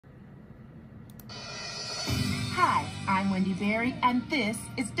I'm Wendy Berry, and this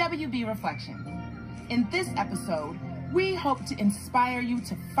is WB Reflections. In this episode, we hope to inspire you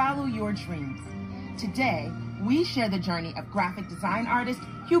to follow your dreams. Today, we share the journey of graphic design artist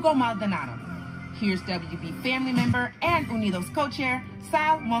Hugo Maldonado. Here's WB family member and Unidos co-chair,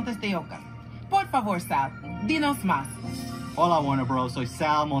 Sal Montes de Oca. Por favor, Sal, dinos más. Hola Warner Bros, soy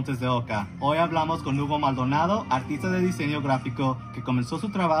Sal Montes de Oca. Hoy hablamos con Hugo Maldonado, artista de diseño gráfico que comenzó su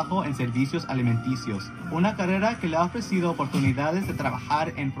trabajo en servicios alimenticios, una carrera que le ha ofrecido oportunidades de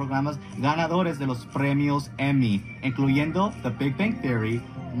trabajar en programas ganadores de los premios Emmy, incluyendo The Big Bang Theory,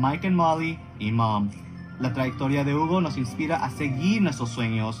 Mike and Molly y Mom. La trayectoria de Hugo nos inspira a seguir nuestros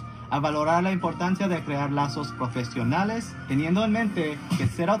sueños, a valorar la importancia de crear lazos profesionales, teniendo en mente que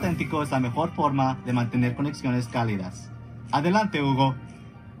ser auténtico es la mejor forma de mantener conexiones cálidas. Adelante, Hugo.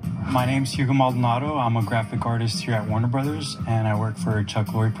 My name's Hugo Maldonado. I'm a graphic artist here at Warner Brothers, and I work for Chuck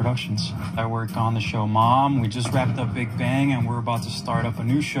Lorre Productions. I work on the show Mom. We just wrapped up Big Bang, and we're about to start up a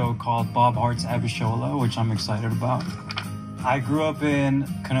new show called Bob Hearts Abishola, which I'm excited about. I grew up in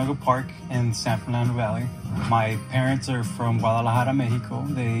Canoga Park in San Fernando Valley. My parents are from Guadalajara, Mexico.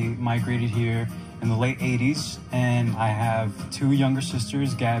 They migrated here in the late 80s, and I have two younger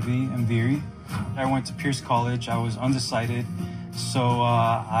sisters, Gabby and Viri. I went to Pierce College. I was undecided, so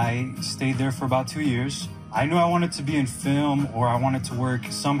I stayed there for about 2 years. I knew I wanted to be in film or I wanted to work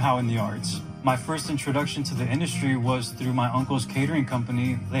somehow in the arts. My first introduction to the industry was through my uncle's catering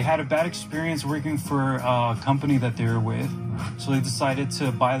company. They had a bad experience working for a company that they were with, so they decided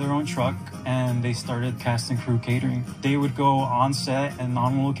to buy their own truck and they started cast and crew catering. They would go on set and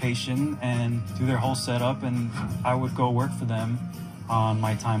on location and do their whole setup, and I would go work for them on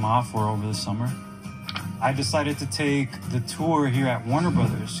my time off or over the summer. I decided to take the tour here at Warner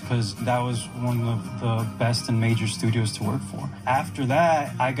Brothers because that was one of the best and major studios to work for. After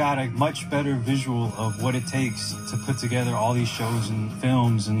that, I got a much better visual of what it takes to put together all these shows and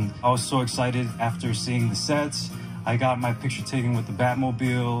films, and I was so excited after seeing the sets. I got my picture taken with the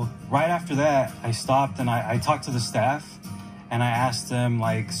Batmobile. Right after that, I stopped and I talked to the staff. And I asked them,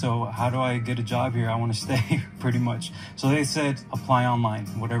 like, so how do I get a job here? I want to stay, pretty much. So they said, apply online,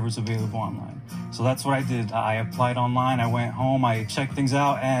 whatever's available online. So that's what I did. I applied online. I went home. I checked things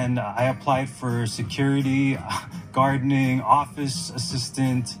out, and I applied for security, gardening, office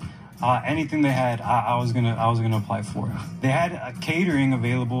assistant, anything they had. I was gonna apply for it. They had catering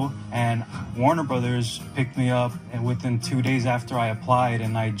available, and Warner Brothers picked me up, and within 2 days after I applied,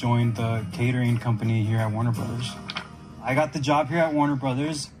 and I joined the catering company here at Warner Brothers. I got the job here at Warner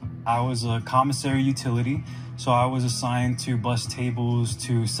Brothers. I was a commissary utility, so I was assigned to bus tables,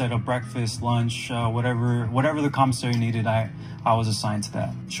 to set up breakfast, lunch, whatever the commissary needed, I was assigned to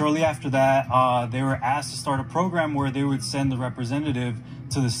that. Shortly after that, they were asked to start a program where they would send the representative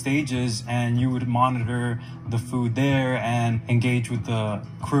to the stages and you would monitor the food there and engage with the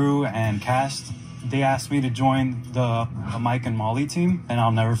crew and cast. They asked me to join the Mike and Molly team, and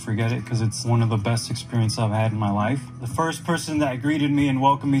I'll never forget it because it's one of the best experiences I've had in my life. The first person that greeted me and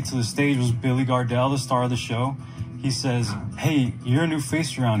welcomed me to the stage was Billy Gardell, the star of the show. He says, "Hey, you're a new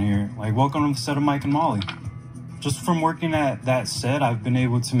face around here. Like, welcome to the set of Mike and Molly." Just from working at that set, I've been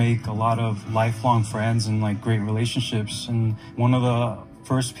able to make a lot of lifelong friends and like great relationships. And one of the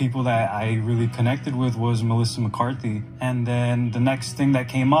first people that I really connected with was Melissa McCarthy. And then the next thing that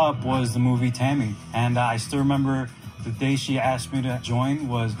came up was the movie Tammy. And I still remember the day she asked me to join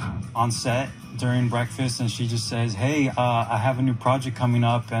was on set during breakfast, and she just says, "Hey, I have a new project coming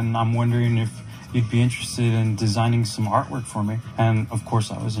up and I'm wondering if you'd be interested in designing some artwork for me." And of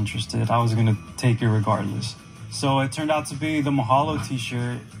course I was interested. I was gonna take it regardless. So it turned out to be the Mahalo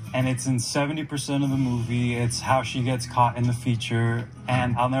t-shirt, and it's in 70% of the movie. It's how she gets caught in the feature.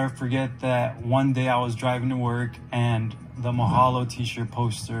 And I'll never forget that one day I was driving to work and the Mahalo t-shirt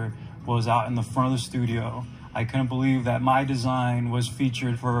poster was out in the front of the studio. I couldn't believe that my design was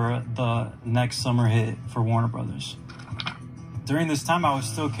featured for the next summer hit for Warner Brothers. During this time, I was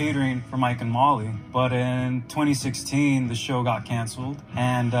still catering for Mike and Molly, but in 2016, the show got canceled,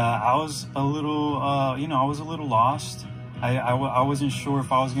 and I was a little, I was a little lost. I wasn't sure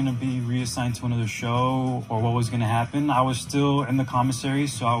if I was going to be reassigned to another show or what was going to happen. I was still in the commissary,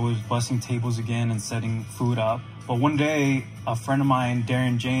 so I was bussing tables again and setting food up. But one day, a friend of mine,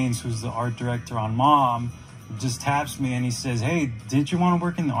 Darren James, who's the art director on Mom, just taps me and he says, "Hey, didn't you want to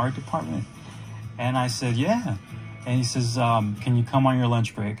work in the art department?" And I said, "Yeah." And he says, "Can you come on your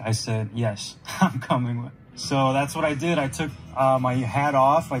lunch break?" I said, "Yes, I'm coming." So that's what I did. I took my hat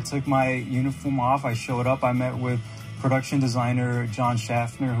off. I took my uniform off. I showed up. I met with production designer John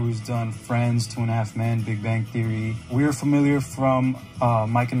Schaffner, who's done Friends, Two and a Half Men, Big Bang Theory. We were familiar from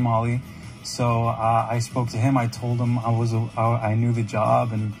Mike and Molly. So I spoke to him. I told him I knew the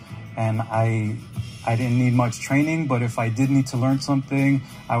job and I didn't need much training, but if I did need to learn something,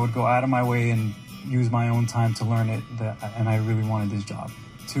 I would go out of my way and use my own time to learn it, and I really wanted this job.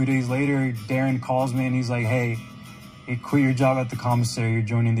 2 days later, Darren calls me and he's like, hey, you quit your job at the commissary, you're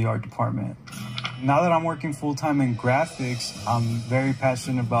joining the art department. Now that I'm working full-time in graphics, I'm very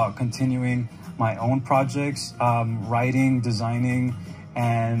passionate about continuing my own projects, writing, designing,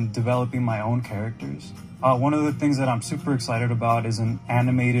 and developing my own characters. One of the things that I'm super excited about is an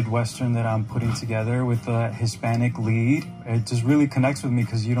animated Western that I'm putting together with a Hispanic lead. It just really connects with me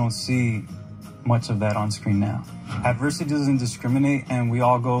because you don't see much of that on screen now. Adversity doesn't discriminate and we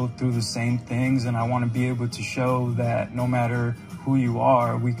all go through the same things, and I want to be able to show that no matter who you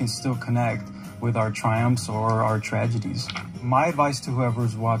are, we can still connect with our triumphs or our tragedies. My advice to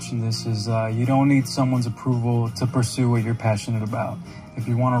whoever's watching this is you don't need someone's approval to pursue what you're passionate about. If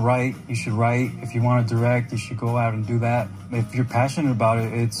you want to write, you should write. If you want to direct, you should go out and do that. If you're passionate about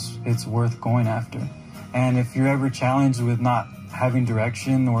it, it's worth going after. And if you're ever challenged with not having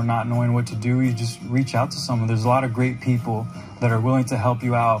direction or not knowing what to do, you just reach out to someone. There's a lot of great people that are willing to help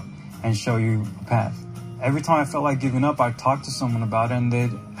you out and show you a path. Every time I felt like giving up, I'd talk to someone about it and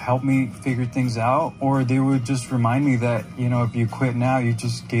they'd help me figure things out, or they would just remind me that, if you quit now, you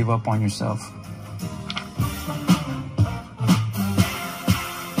just gave up on yourself.